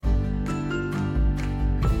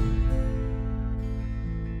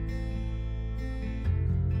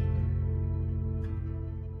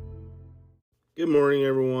Good morning,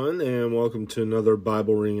 everyone, and welcome to another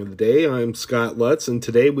Bible reading of the day. I'm Scott Lutz, and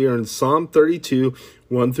today we are in Psalm 32,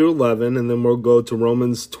 1 through 11, and then we'll go to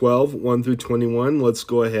Romans 12, 1 through 21. Let's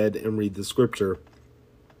go ahead and read the scripture.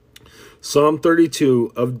 Psalm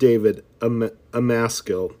 32 of David, a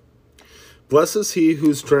maskil. Blessed is he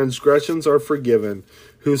whose transgressions are forgiven,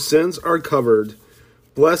 whose sins are covered.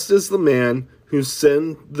 Blessed is the man whose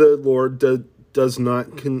sin the Lord does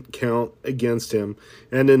not count against him,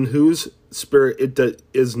 and in whose spirit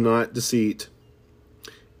is not deceit,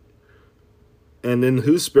 and in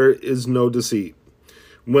whose spirit is no deceit.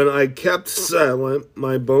 When I kept silent,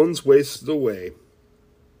 my bones wasted away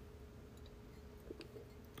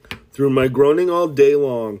through my groaning all day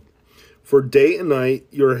long. For day and night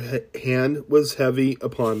your hand was heavy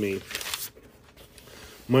upon me.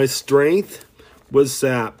 My strength was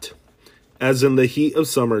sapped, as in the heat of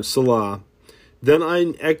summer. Selah. Then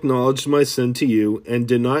I acknowledged my sin to you, and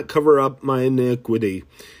did not cover up my iniquity.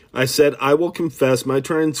 I said, I will confess my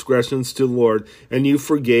transgressions to the Lord, and you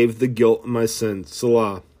forgave the guilt of my sin.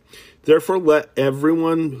 Selah. Therefore let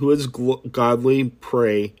everyone who is godly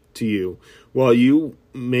pray to you, while you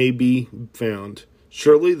may be found.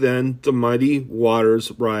 Surely then the mighty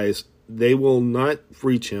waters rise. They will not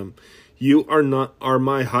reach him. You are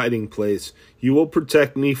my hiding place. You will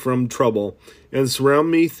protect me from trouble, and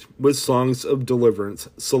surround me with songs of deliverance.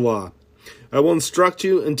 Selah. I will instruct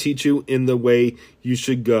you and teach you in the way you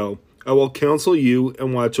should go. I will counsel you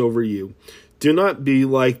and watch over you. Do not be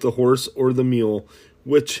like the horse or the mule,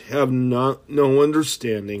 which have no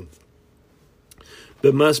understanding,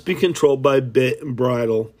 but must be controlled by bit and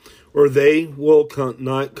bridle, or they will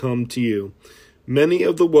not come to you. Many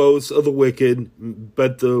of the woes of the wicked,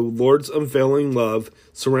 but the Lord's unfailing love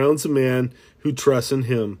surrounds a man who trusts in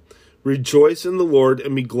him. Rejoice in the Lord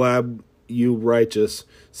and be glad, you righteous.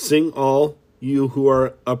 Sing all you who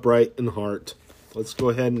are upright in heart. Let's go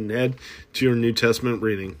ahead and head to your New Testament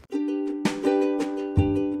reading.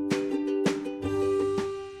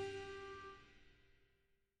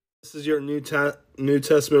 This is your New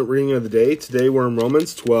Testament reading of the day. Today we're in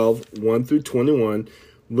Romans 12, 1 through 21.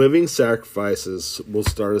 Living sacrifices will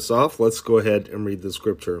start us off. Let's go ahead and read the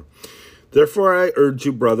scripture. Therefore I urge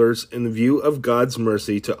you, brothers, in the view of God's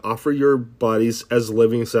mercy, to offer your bodies as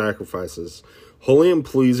living sacrifices, holy and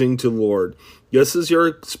pleasing to the Lord. This is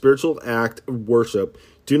your spiritual act of worship.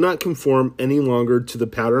 Do not conform any longer to the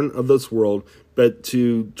pattern of this world, but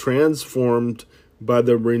to transformed by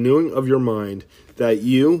the renewing of your mind, that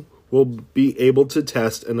you will be able to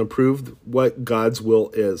test and approve what God's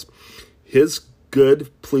will is, his good,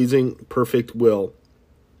 pleasing, perfect will.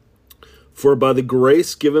 For by the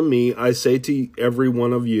grace given me, I say to every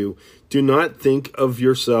one of you, do not think of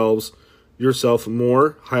yourself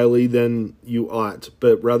more highly than you ought,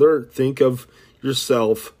 but rather think of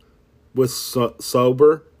yourself with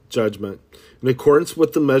sober judgment, in accordance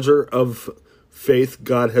with the measure of faith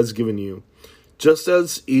God has given you. Just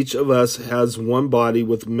as each of us has one body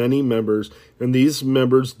with many members, and these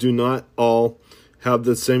members do not all have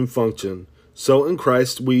the same function, so in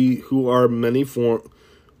Christ we who are many form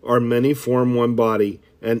one body,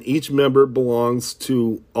 and each member belongs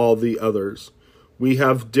to all the others. We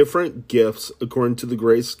have different gifts according to the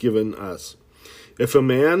grace given us. If a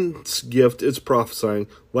man's gift is prophesying,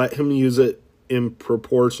 let him use it in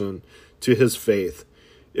proportion to his faith.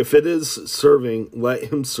 If it is serving, let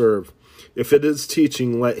him serve. If it is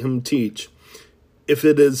teaching, let him teach. If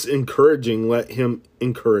it is encouraging, let him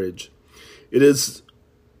encourage.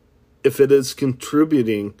 If it is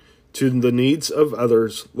contributing to the needs of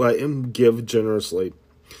others, let him give generously.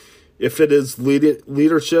 If it is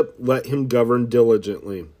leadership, let him govern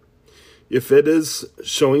diligently. If it is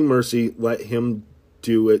showing mercy, let him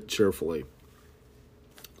do it cheerfully.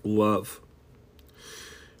 Love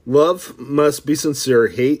must be sincere.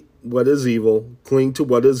 Hate what is evil. Cling to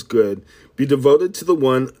what is good. Be devoted to the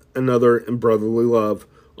one another in brotherly love.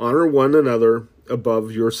 Honor one another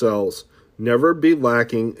above yourselves. Never be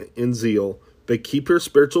lacking in zeal, but keep your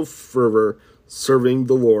spiritual fervor serving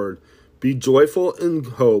the Lord. Be joyful in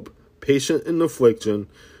hope, patient in affliction,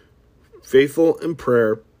 faithful in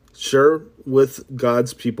prayer. Share with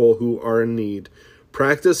God's people who are in need.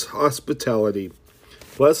 Practice hospitality.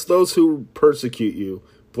 Bless those who persecute you.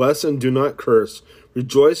 Bless and do not curse.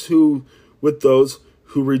 Rejoice with those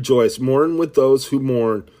who rejoice. Mourn with those who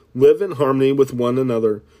mourn. Live in harmony with one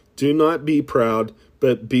another. Do not be proud,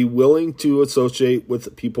 but be willing to associate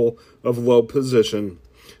with people of low position.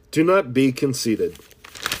 Do not be conceited.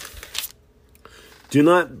 Do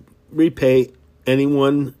not repay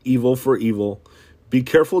anyone evil for evil. Be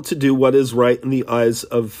careful to do what is right in the eyes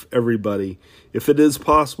of everybody. If it is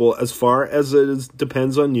possible, as far as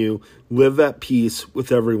depends on you, live at peace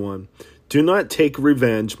with everyone. Do not take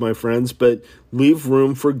revenge, my friends, but leave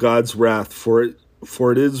room for God's wrath, for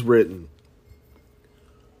it is written,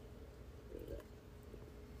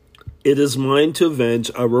 "It is mine to avenge,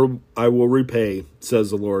 I will repay,"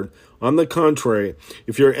 says the Lord. On the contrary,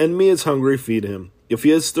 if your enemy is hungry, feed him. If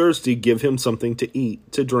he is thirsty, give him something to eat,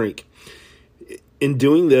 to drink. In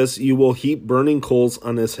doing this, you will heap burning coals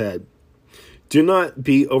on his head. Do not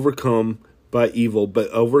be overcome by evil, but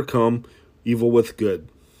overcome evil with good.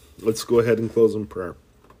 Let's go ahead and close in prayer.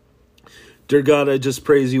 Dear God, I just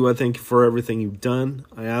praise you. I thank you for everything you've done.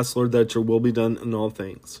 I ask, Lord, that your will be done in all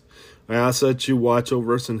things. I ask that you watch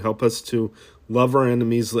over us and help us to love our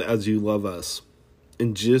enemies as you love us.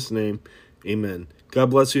 In Jesus' name, amen.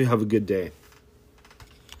 God bless you. Have a good day.